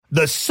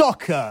The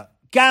Soccer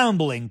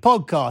Gambling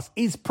Podcast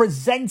is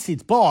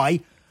presented by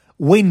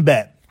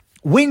WynnBET.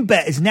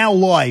 WynnBET is now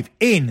live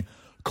in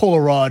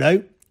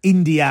Colorado,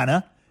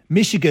 Indiana,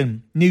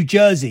 Michigan, New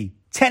Jersey,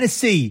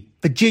 Tennessee,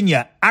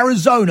 Virginia,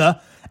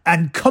 Arizona,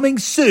 and coming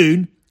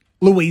soon,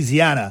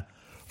 Louisiana.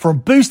 From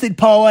boosted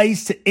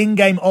parlays to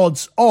in-game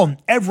odds on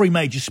every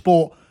major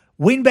sport,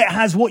 WynnBET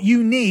has what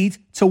you need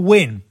to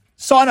win.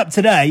 Sign up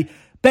today,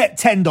 bet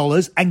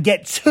 $10 and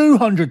get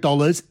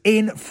 $200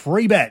 in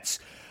free bets.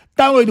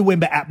 Download the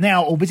WynnBET app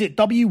now or visit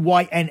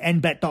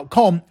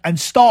wynnbet.com and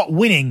start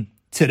winning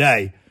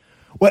today.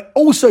 We're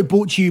also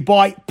brought to you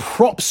by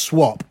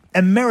PropSwap,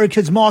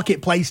 America's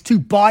marketplace to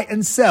buy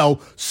and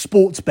sell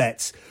sports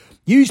bets.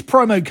 Use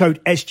promo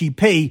code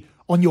SGP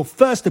on your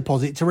first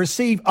deposit to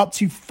receive up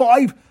to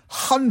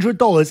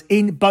 $500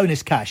 in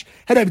bonus cash.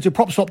 Head over to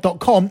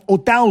PropSwap.com or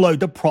download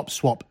the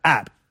PropSwap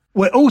app.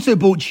 We're also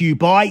brought to you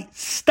by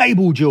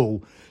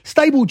StableDuel.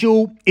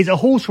 StableDuel is a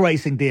horse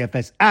racing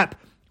DFS app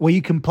where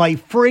you can play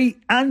free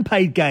and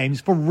paid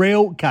games for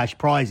real cash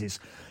prizes.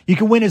 You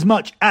can win as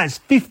much as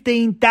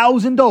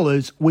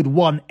 $15,000 with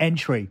one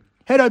entry.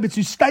 Head over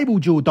to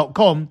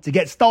StableDuel.com to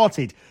get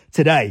started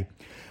today.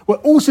 We're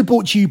also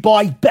brought to you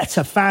by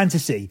Better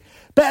Fantasy.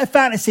 Better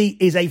Fantasy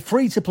is a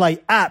free-to-play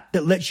app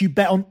that lets you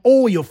bet on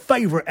all your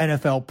favorite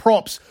NFL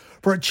props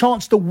for a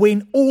chance to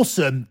win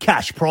awesome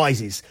cash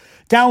prizes.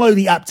 Download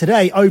the app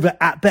today over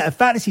at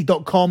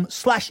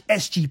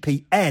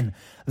betterfantasy.com/SGPN.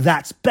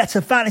 That's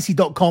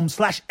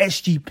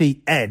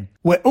betterfantasy.com/SGPN.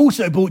 We're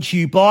also brought to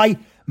you by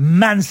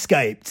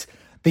Manscaped,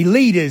 the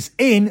leaders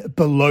in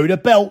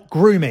below-the-belt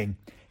grooming.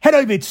 Head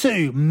over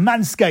to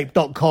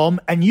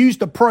manscaped.com and use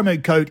the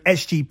promo code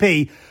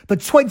SGP for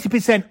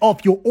 20%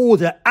 off your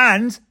order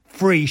and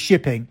free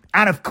shipping.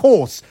 And of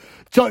course,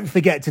 don't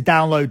forget to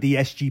download the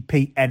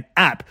SGPN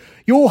app,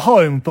 your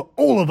home for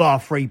all of our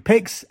free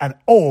picks and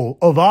all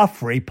of our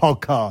free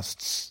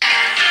podcasts.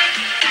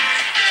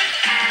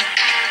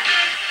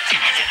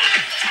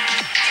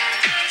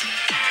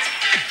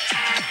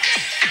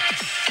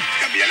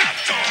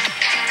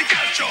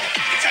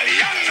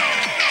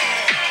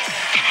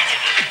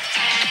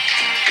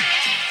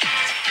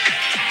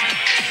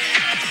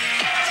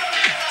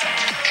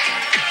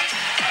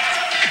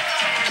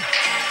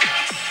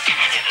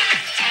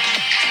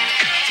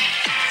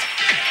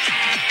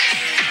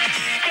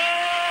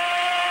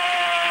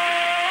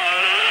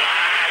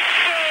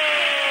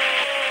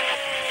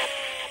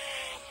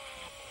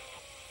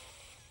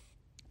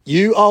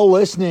 You are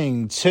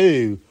listening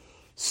to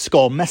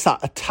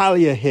Scommessa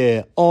Italia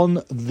here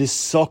on the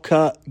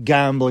Soccer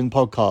Gambling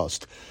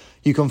Podcast.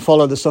 You can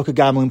follow the Soccer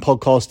Gambling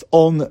Podcast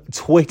on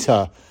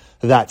Twitter.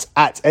 That's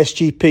at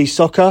SGP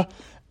Soccer,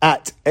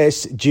 at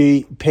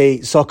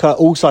SGP Soccer.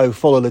 Also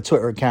follow the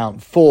Twitter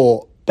account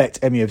for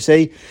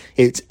BetMUFC.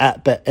 It's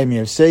at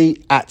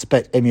BetMUFC, at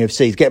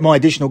BetMUFC. To get my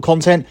additional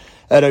content,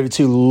 head over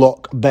to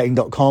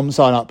lockbetting.com.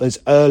 Sign up as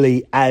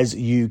early as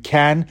you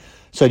can,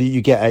 so that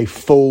you get a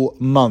full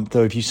month.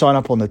 So if you sign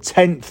up on the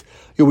 10th,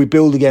 you'll be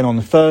billed again on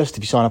the 1st.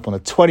 If you sign up on the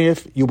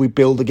 20th, you'll be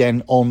billed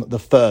again on the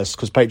 1st,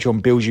 because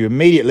Patreon bills you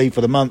immediately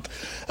for the month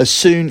as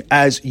soon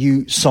as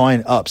you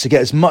sign up. So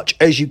get as much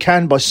as you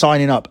can by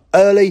signing up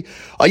early.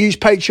 I use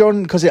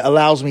Patreon because it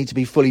allows me to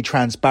be fully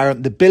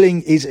transparent. The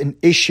billing is an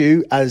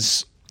issue,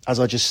 as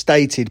I just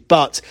stated,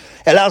 but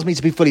it allows me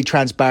to be fully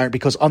transparent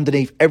because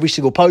underneath every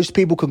single post,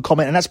 people can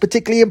comment, and that's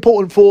particularly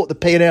important for the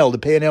P&L. The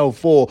P&L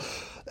for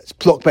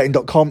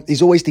blockbetting.com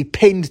is always the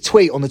pinned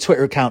tweet on the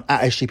Twitter account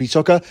at SGP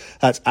Soccer.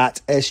 That's at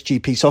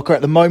SGP Soccer.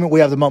 At the moment, we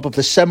have the month of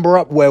December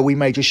up, where we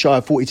made just shy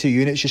of 42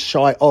 units, just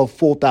shy of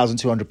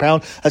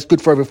 £4,200. That's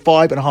good for over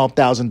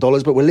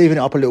 $5,500, but we're leaving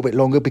it up a little bit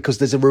longer because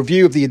there's a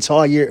review of the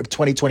entire year of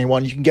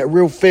 2021. You can get a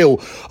real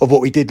feel of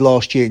what we did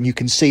last year, and you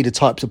can see the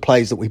types of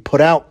plays that we put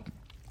out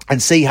and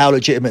see how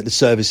legitimate the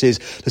service is,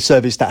 the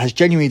service that has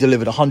genuinely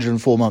delivered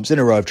 104 months in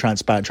a row of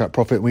transparent track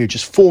profit. We are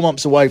just 4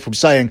 months away from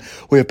saying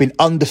we have been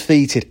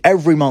undefeated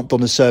every month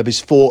on the service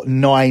for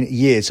 9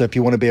 years. So if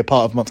you want to be a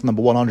part of month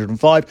number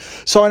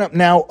 105, sign up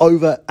now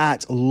over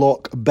at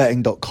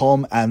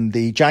lockbetting.com, and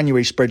the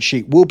January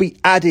spreadsheet will be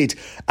added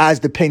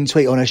as the pinned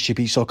tweet on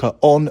SGP Soccer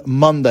on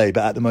Monday.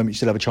 But at the moment, you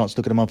still have a chance to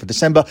look at the month of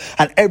December,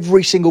 and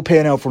every single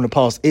P&L from the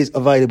past is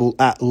available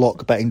at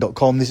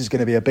lockbetting.com. This is going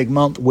to be a big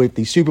month with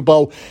the Super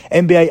Bowl,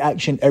 NBA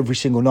action every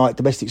single night,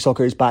 domestic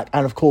soccer is back,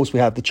 and of course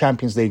we have the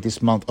Champions League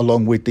this month,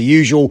 along with the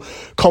usual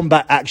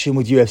combat action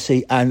with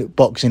UFC and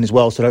boxing as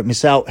well. So don't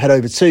miss out. Head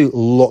over to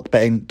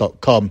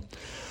lockbetting.com.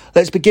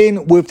 Let's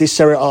begin with this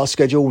Serie A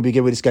schedule. We'll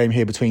begin with this game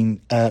here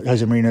between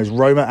Jose Mourinho's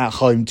Roma at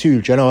home to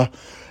Genoa.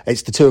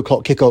 It's the 2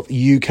 o'clock kickoff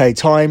UK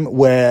time,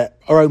 where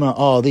Roma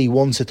are the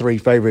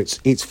 1-3 favourites.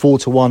 It's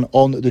 4-1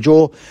 on the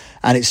draw,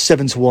 and it's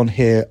 7-1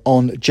 here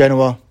on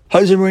Genoa.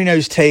 Jose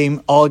Mourinho's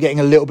team are getting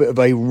a little bit of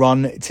a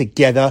run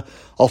together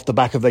off the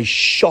back of a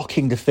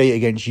shocking defeat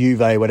against Juve,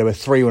 where they were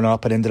 3-1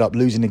 up and ended up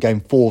losing the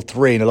game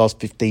 4-3 in the last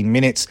 15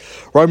 minutes.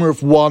 Roma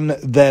have won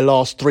their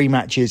last 3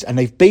 matches, and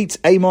they've beat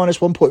a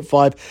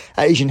 -1.5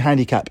 Asian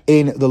handicap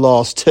in the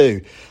last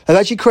 2. They've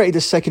actually created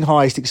the second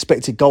highest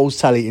expected goals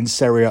tally in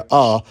Serie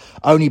A,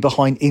 only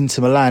behind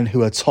Inter Milan,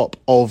 who are top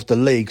of the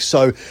league.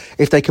 So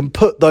if they can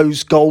put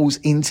those goals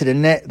into the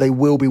net, they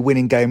will be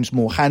winning games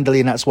more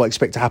handily, and that's what I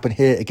expect to happen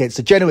here against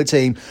the Genoa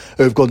team,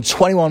 who have gone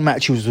 21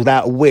 matches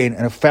without a win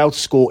and have failed to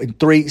score in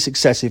 3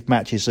 successive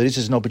matches. So this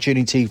is an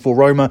opportunity for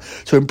Roma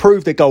to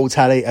improve their goal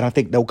tally, and I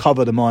think they'll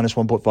cover the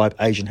 -1.5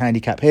 Asian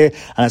handicap here,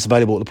 and that's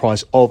available at the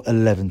price of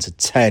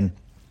 11-10.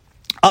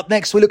 Up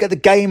next, we look at the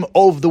game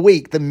of the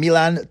week, the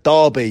Milan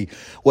derby,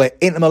 where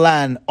Inter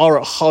Milan are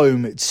at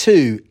home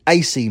to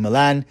AC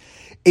Milan.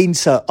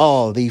 Inter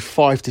are the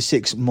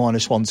 5-6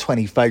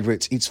 -120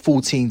 favourites. It's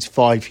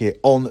 14-5 here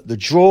on the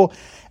draw,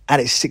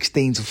 and it's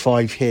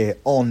 16-5 here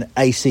on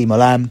AC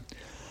Milan.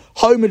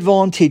 Home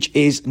advantage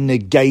is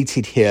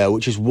negated here,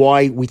 which is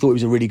why we thought it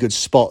was a really good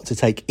spot to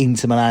take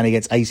Inter Milan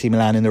against AC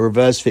Milan in the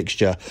reverse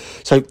fixture.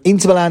 So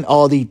Inter Milan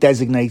are the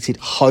designated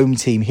home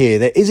team here.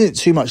 There isn't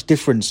too much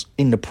difference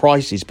in the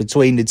prices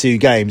between the two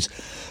games,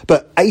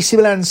 but AC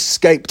Milan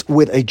escaped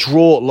with a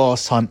draw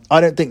last time.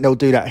 I don't think they'll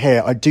do that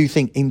here. I do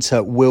think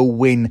Inter will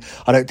win.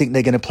 I don't think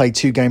they're going to play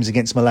 2 games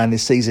against Milan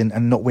this season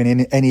and not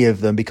win any of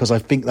them, because I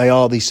think they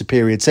are the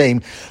superior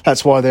team.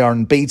 That's why they are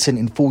unbeaten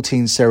in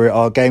 14 Serie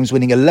A games,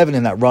 winning 11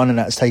 in that run, and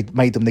that's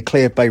made them the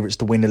clear favourites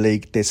to win the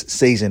league this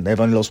season. They've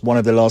only lost one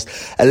of their last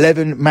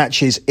 11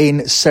 matches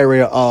in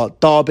Serie A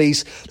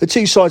derbies. The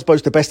two sides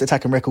boast the best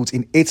attacking records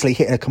in Italy,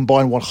 hitting a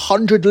combined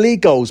 100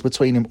 league goals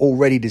between them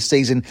already this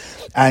season.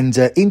 And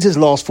Inter's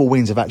last 4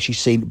 wins have actually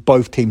seen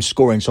both teams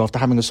scoring. So after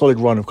having a solid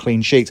run of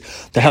clean sheets,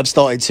 they have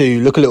started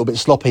to look a little bit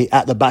sloppy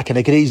at the back, and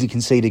they could easily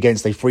concede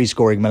against a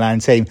free-scoring Milan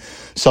team.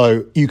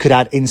 So you could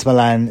add Inter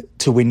Milan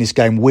to win this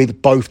game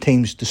with both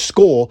teams to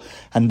score,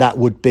 and that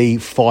would be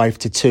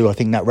 5-2. I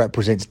think that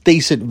represents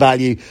decent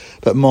value,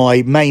 but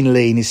my main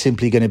lean is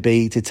simply going to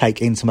be to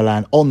take Inter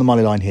Milan on the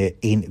money line here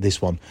in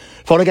this one.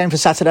 Final game for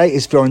Saturday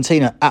is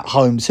Fiorentina at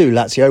home to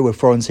Lazio, where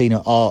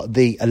Fiorentina are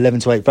the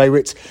 11-8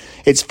 favourites.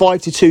 It's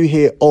 5-2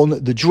 here on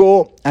the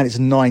draw, and it's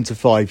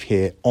 9-5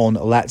 here on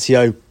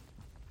Lazio.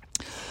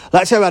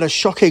 Lazio had a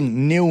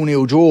shocking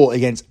 0-0 draw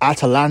against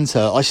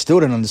Atalanta. I still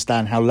don't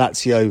understand how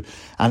Lazio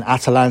and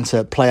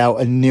Atalanta play out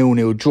a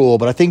 0-0 draw,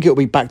 but I think it'll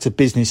be back to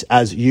business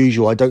as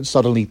usual. I don't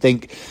suddenly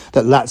think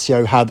that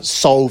Lazio have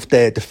solved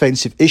their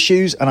defensive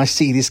issues, and I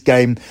see this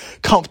game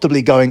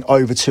comfortably going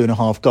over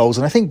 2.5 goals.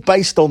 And I think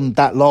based on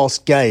that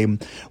last game,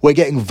 we're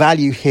getting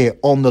value here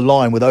on the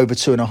line with over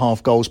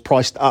 2.5 goals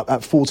priced up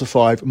at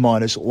 4-5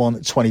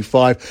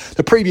 -125.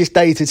 The previous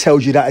data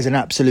tells you that is an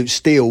absolute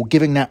steal,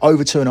 given that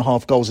over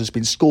 2.5 goals has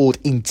been scored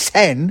in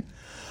 10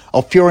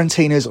 of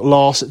Fiorentina's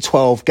last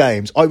 12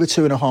 games. Over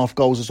 2.5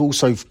 goals is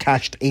also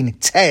cashed in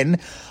 10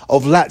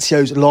 of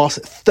Lazio's last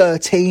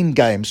 13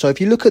 games. So if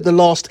you look at the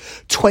last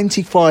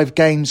 25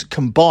 games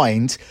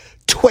combined,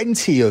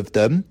 20 of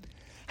them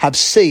have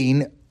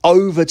seen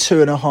over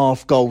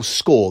 2.5 goals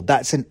scored.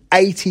 That's an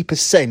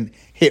 80%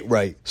 hit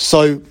rate.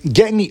 So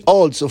getting the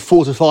odds of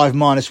 4-5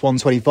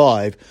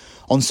 -125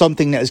 on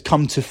something that has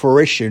come to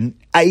fruition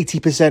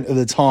 80% of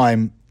the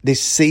time this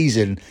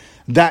season,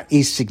 that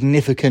is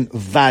significant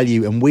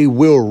value, and we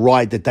will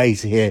ride the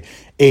data here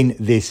in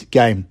this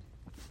game.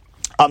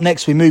 Up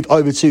next, we move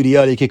over to the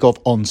early kickoff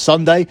on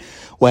Sunday,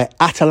 where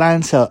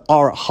Atalanta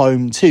are at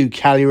home to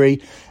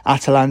Cagliari.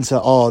 Atalanta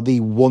are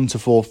the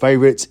 1-4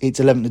 favourites. It's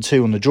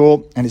 11-2 on the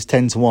draw, and it's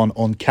 10-1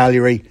 on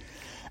Cagliari.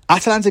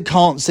 Atalanta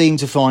can't seem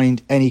to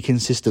find any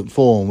consistent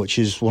form, which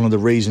is one of the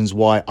reasons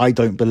why I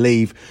don't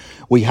believe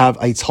we have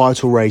a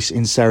title race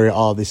in Serie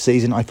A this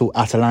season. I thought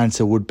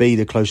Atalanta would be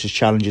the closest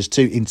challengers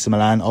to Inter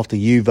Milan after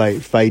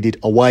Juve faded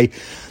away.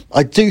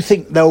 I do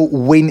think they'll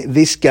win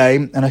this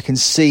game, and I can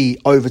see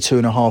over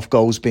 2.5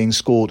 goals being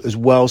scored as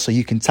well. So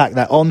you can tack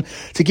that on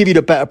to give you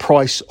the better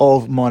price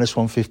of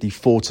 -150,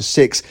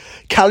 4-6.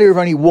 Cagliari have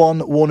only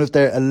won one of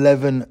their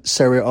 11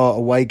 Serie A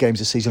away games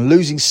this season,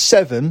 losing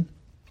 7,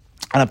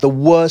 and have the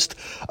worst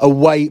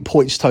away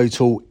points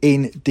total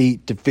in the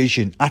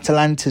division.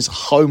 Atalanta's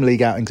home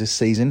league outings this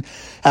season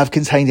have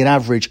contained an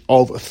average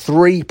of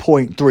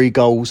 3.3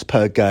 goals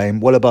per game,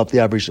 well above the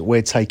average that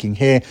we're taking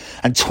here.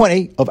 And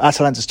 20 of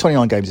Atalanta's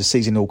 29 games this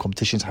season in all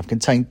competitions have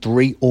contained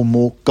 3 or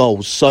more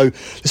goals. So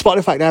despite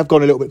the fact they have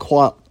gone a little bit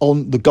quiet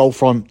on the goal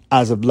front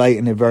as of late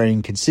and they're very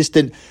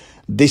inconsistent,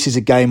 this is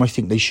a game I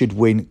think they should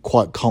win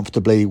quite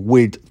comfortably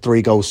with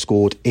 3 goals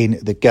scored in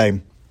the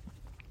game.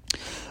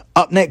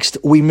 Up next,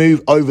 we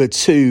move over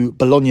to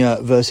Bologna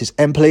versus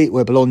Empoli,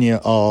 where Bologna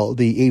are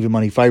the even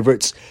money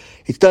favourites.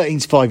 It's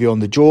 13-5 here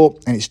on the draw,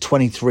 and it's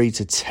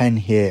 23-10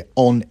 here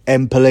on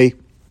Empoli.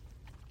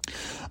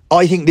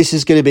 I think this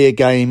is going to be a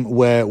game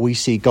where we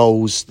see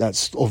goals.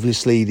 That's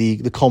obviously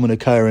the common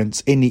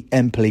occurrence in the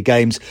Empoli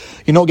games.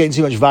 You're not getting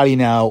too much value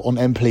now on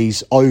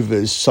Empoli's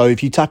overs. So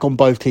if you tack on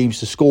both teams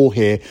to score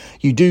here,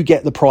 you do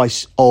get the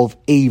price of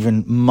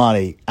even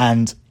money.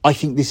 And I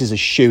think this is a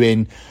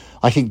shoe-in.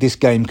 I think this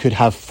game could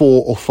have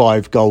 4 or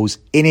 5 goals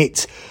in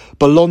it.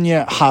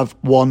 Bologna have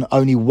won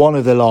only one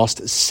of the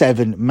last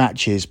 7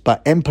 matches,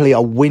 but Empoli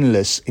are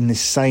winless in the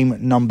same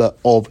number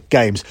of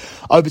games.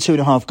 Over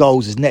 2.5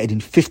 goals is netted in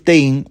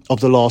 15 of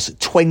the last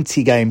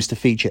 20 games to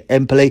feature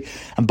Empoli,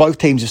 and both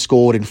teams have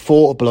scored in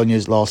 4 of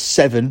Bologna's last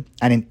 7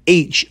 and in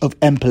each of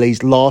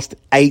Empoli's last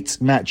 8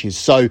 matches.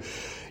 So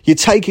you're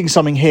taking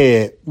something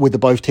here with the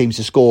both teams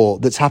to score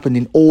that's happened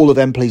in all of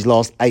Empoli's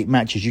last 8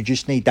 matches. You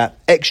just need that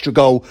extra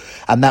goal,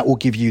 and that will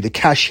give you the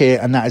cash here,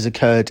 and that has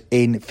occurred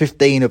in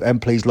 15 of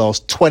Empoli's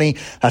last 20.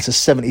 That's a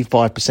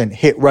 75%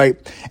 hit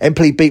rate.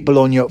 Empoli beat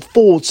Bologna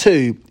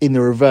 4-2 in the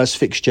reverse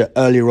fixture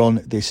earlier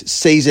on this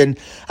season,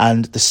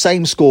 and the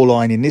same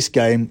scoreline in this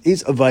game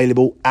is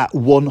available at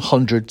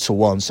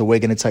 100-1. So we're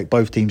going to take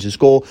both teams to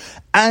score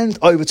and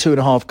over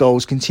 2.5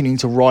 goals, continuing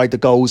to ride the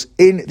goals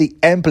in the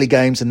Empoli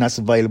games, and that's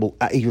available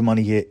at even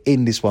money here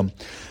in this one.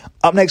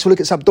 Up next, we'll look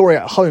at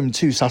Sampdoria at home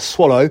to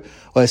Sassuolo,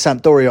 where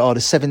Sampdoria are the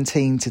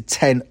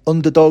 17-10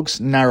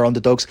 underdogs, narrow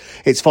underdogs.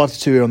 It's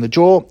 5-2 here on the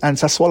draw, and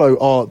Sassuolo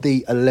are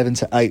the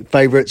 11-8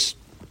 favourites.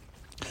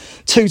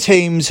 Two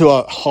teams who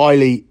are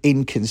highly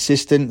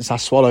inconsistent.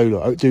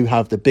 Sassuolo do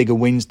have the bigger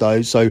wins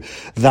though, so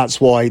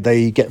that's why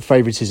they get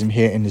favouritism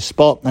here in this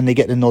spot, and they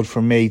get the nod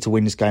from me to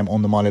win this game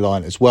on the money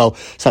line as well.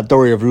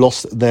 Sampdoria have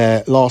lost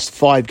their last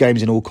 5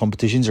 games in all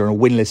competitions. They're on a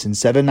winless in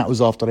 7. That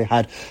was after they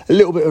had a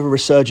little bit of a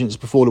resurgence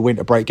before the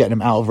winter break, getting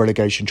them out of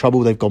relegation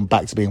trouble. They've gone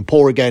back to being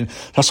poor again.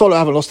 Sassuolo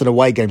haven't lost an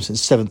away game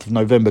since 7th of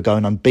November,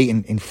 going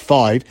unbeaten in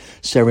 5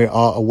 Serie A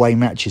away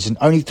matches, and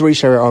only 3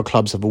 Serie A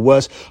clubs have a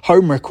worse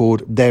home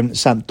record than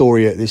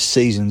Sampdoria this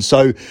season.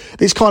 So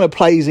this kind of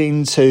plays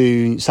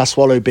into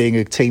Sassuolo being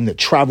a team that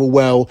travel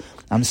well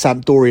and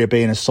Sampdoria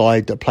being a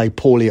side that play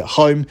poorly at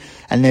home,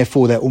 and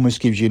therefore that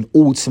almost gives you an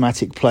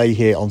automatic play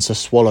here on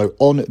Sassuolo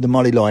on the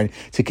money line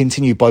to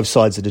continue both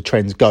sides of the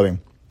trends going.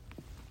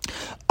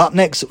 Up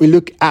next, we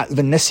look at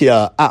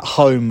Venezia at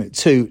home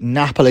to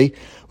Napoli,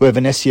 where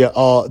Venezia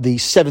are the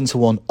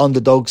 7-1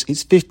 underdogs.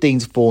 It's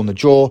 15-4 on the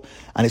draw,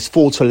 and it's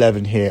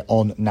 4-11 here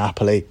on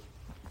Napoli.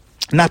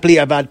 Napoli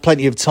have had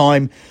plenty of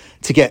time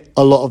to get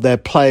a lot of their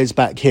players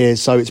back here,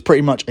 so it's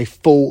pretty much a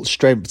full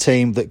strength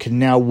team that can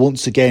now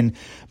once again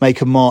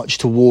make a march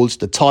towards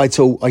the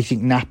title. I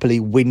think Napoli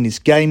win this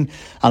game,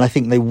 and I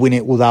think they win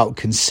it without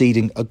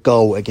conceding a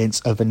goal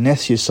against a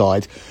Venezia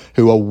side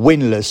who are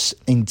winless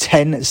in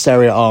 10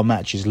 Serie A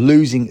matches,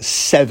 losing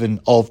 7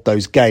 of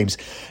those games.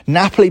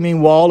 Napoli,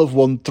 meanwhile, have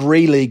won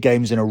 3 league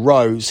games in a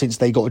row since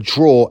they got a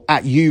draw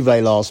at Juve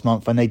last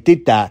month, and they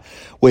did that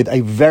with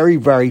a very,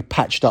 very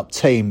patched up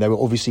team. They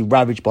were obviously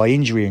ravaged by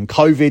injury and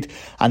COVID,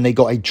 and they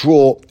got a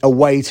draw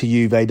away to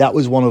Juve. That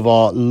was one of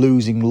our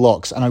losing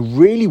locks, and I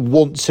really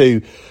want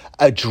to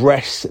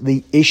address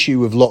the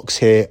issue of locks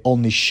here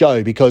on this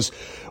show, because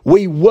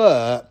we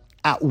were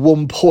at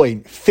one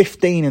point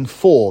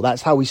 15-4.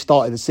 That's how we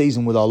started the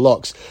season with our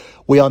locks.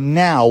 We are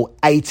now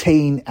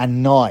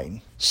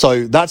 18-9.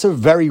 So that's a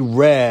very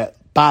rare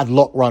bad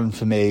lock run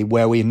for me,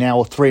 where we now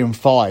are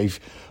 3-5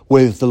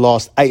 with the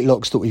last 8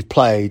 locks that we've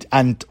played,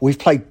 and we've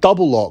played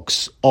double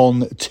locks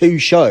on 2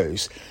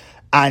 shows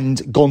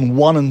and gone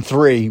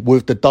 1-3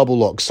 with the double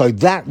lock. So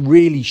that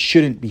really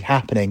shouldn't be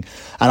happening,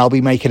 and I'll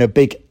be making a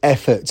big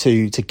effort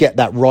to get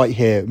that right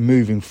here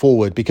moving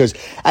forward, because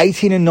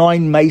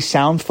 18-9 may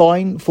sound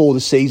fine for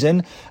the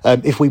season.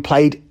 If we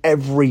played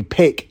every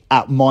pick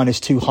at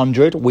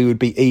 -200, we would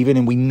be even,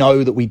 and we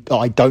know that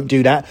I don't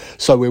do that,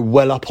 so we're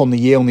well up on the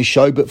year on this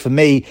show. But for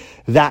me,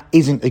 that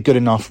isn't a good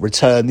enough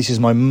return. This is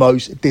my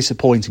most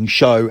disappointing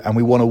show, and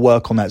we want to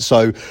work on that.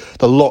 So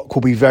the lock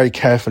will be very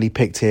carefully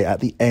picked here at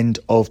the end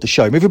of the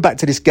show. Moving back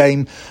to this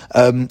game,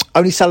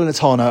 only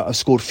Salernitana have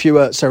scored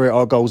fewer Serie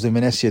A goals than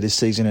Venezia this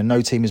season, and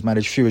no team has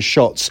managed fewer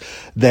shots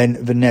than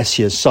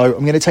Venezia. So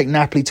I'm going to take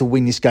Napoli to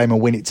win this game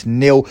and win it to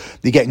 0.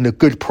 They're getting a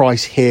good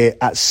price here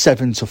at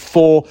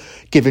 7-4,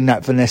 given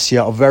that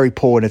Venezia are very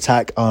poor in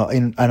attack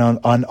and are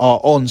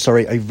on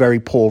a very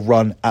poor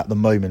run at the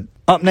moment.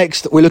 Up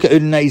next, we look at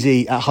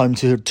Udinese at home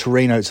to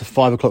Torino. It's a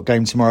 5 o'clock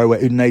game tomorrow, where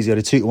Udinese are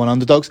the 2-1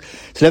 underdogs.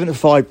 It's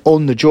 11-5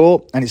 on the draw,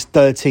 and it's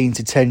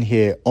 13-10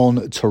 here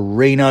on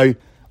Torino.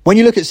 When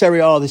you look at Serie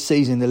A this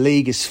season, the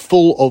league is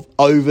full of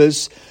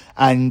overs,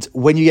 and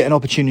when you get an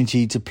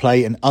opportunity to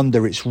play an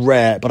under, it's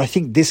rare. But I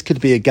think this could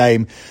be a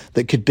game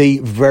that could be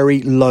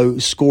very low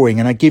scoring,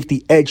 and I give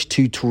the edge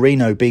to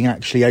Torino being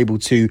actually able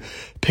to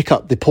pick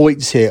up the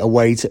points here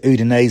away to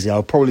Udinese.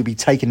 I'll probably be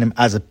taking them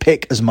as a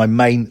pick as my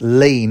main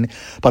lean,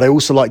 but I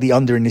also like the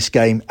under in this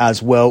game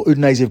as well.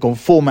 Udinese have gone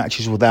 4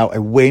 matches without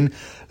a win,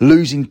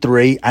 losing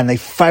 3, and they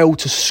failed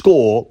to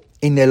score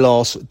in their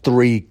last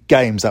 3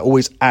 games. That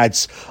always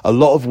adds a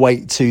lot of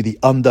weight to the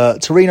under.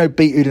 Torino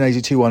beat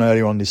Udinese 2-1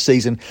 earlier on this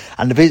season,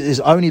 and the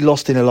visitors only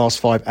lost in their last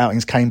 5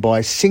 outings came by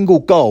a single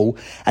goal,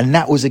 and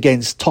that was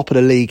against top of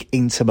the league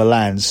Inter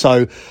Milan.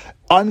 So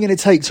I'm going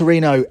to take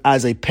Torino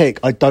as a pick.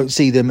 I don't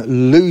see them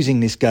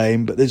losing this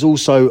game, but there's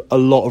also a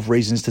lot of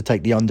reasons to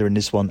take the under in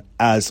this one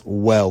as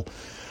well.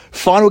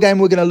 Final game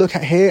we're going to look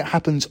at here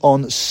happens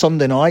on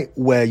Sunday night,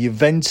 where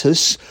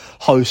Juventus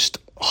host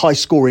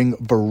high-scoring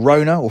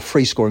Verona, or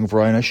free-scoring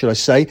Verona, should I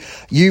say.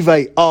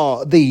 Juve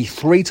are the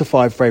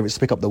 3-5 favourites to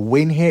pick up the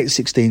win here. It's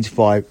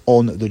 16-5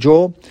 on the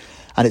draw.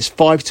 And it's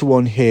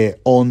 5-1 here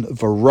on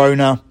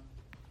Verona.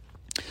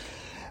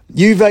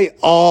 Juve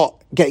are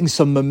getting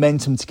some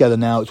momentum together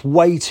now. It's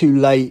way too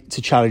late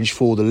to challenge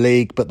for the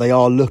league, but they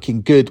are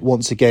looking good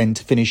once again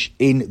to finish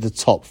in the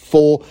top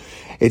 4.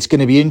 It's going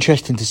to be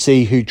interesting to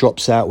see who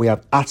drops out. We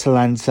have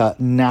Atalanta,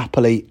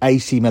 Napoli,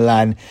 AC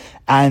Milan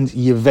and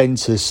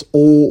Juventus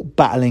all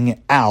battling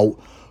it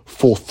out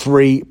for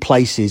 3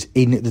 places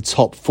in the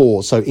top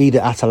 4. So either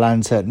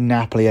Atalanta,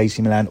 Napoli, AC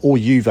Milan or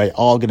Juve are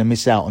going to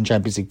miss out on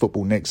Champions League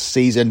football next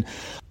season.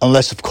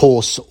 Unless, of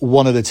course,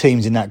 one of the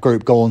teams in that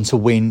group go on to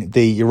win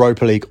the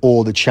Europa League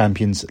or the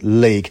Champions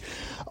League.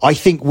 I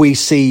think we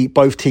see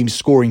both teams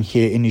scoring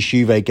here in this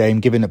Juve game,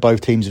 given that both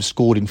teams have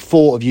scored in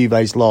 4 of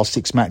Juve's last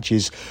 6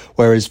 matches,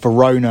 whereas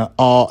Verona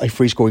are a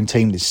free-scoring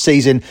team this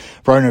season.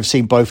 Verona have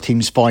seen both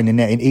teams find the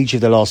net in each of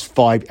their last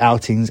 5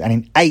 outings and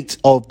in 8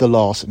 of the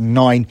last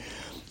 9.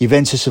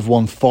 Juventus have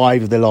won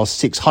 5 of their last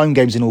 6 home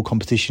games in all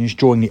competitions,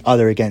 drawing the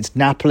other against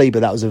Napoli,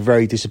 but that was a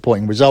very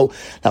disappointing result.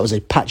 That was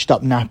a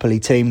patched-up Napoli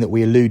team that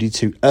we alluded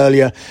to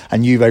earlier,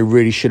 and Juve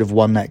really should have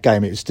won that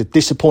game. It was the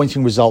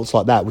disappointing results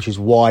like that, which is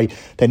why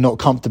they're not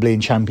comfortably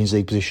in Champions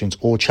League positions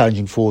or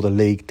challenging for the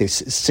league this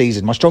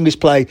season. My strongest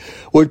play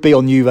would be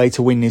on Juve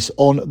to win this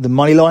on the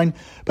money line,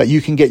 but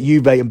you can get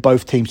Juve and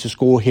both teams to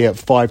score here at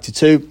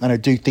 5-2, and I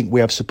do think we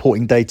have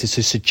supporting data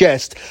to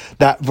suggest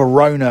that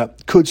Verona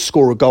could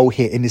score a goal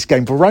here in this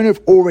game. Verona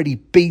have already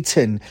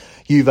beaten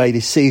Juve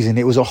this season.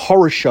 It was a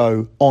horror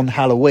show on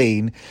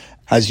Halloween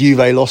as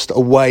Juve lost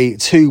away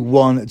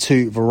 2-1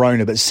 to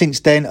Verona. But since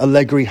then,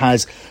 Allegri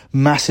has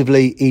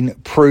massively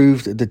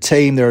improved the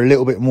team. They're a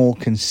little bit more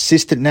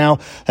consistent now.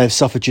 They've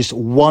suffered just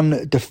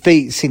 1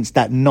 defeat since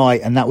that night,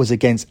 and that was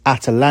against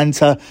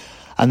Atalanta.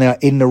 And they are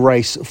in the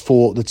race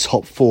for the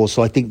top 4.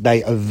 So I think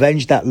they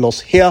avenged that loss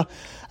here.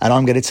 And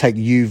I'm going to take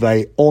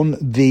Juve on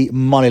the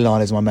money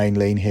line as my main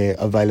lean here,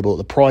 available at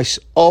the price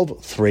of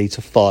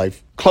 3-5.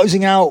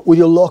 Closing out with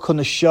your lock on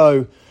the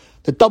show.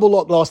 The double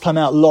lock last time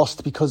out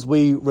lost because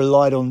we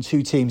relied on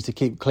 2 teams to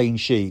keep clean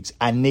sheets,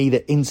 and neither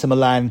Inter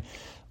Milan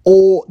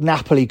or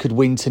Napoli could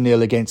win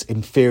 2-0 against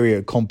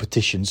inferior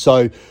competition.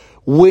 So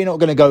we're not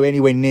going to go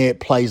anywhere near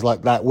plays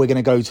like that. We're going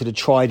to go to the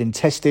tried and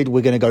tested.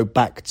 We're going to go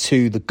back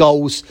to the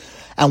goals.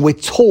 And we're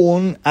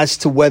torn as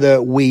to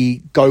whether we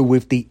go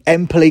with the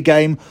Empoli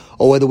game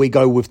or whether we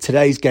go with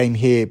today's game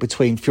here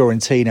between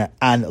Fiorentina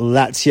and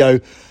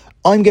Lazio.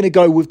 I'm going to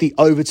go with the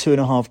over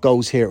 2.5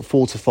 goals here at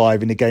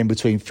 4-5 in the game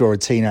between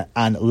Fiorentina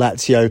and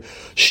Lazio.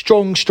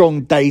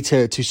 Strong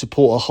data to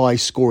support a high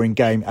scoring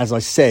game. As I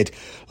said,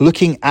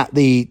 looking at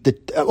the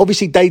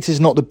obviously data is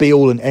not the be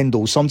all and end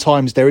all.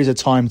 Sometimes there is a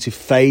time to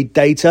fade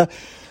data.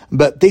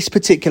 But this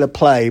particular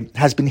play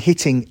has been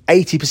hitting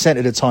 80%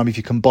 of the time if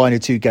you combine the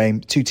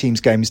two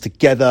teams' games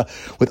together,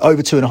 with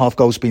over 2.5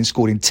 goals being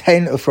scored in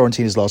 10 of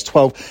Fiorentina's last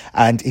 12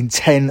 and in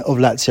 10 of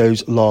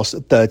Lazio's last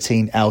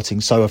 13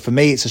 outings. So for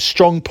me, it's a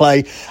strong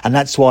play, and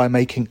that's why I'm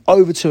making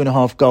over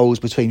 2.5 goals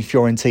between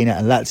Fiorentina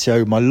and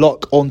Lazio. My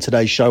lock on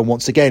today's show,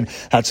 once again,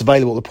 that's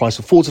available at the price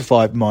of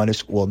 4-5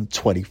 minus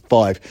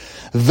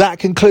 125. That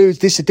concludes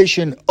this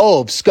edition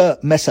of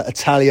Scommessa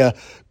Italia.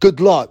 Good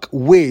luck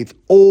with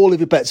all of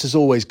your bets as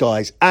always,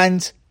 guys,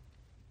 and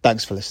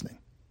thanks for listening.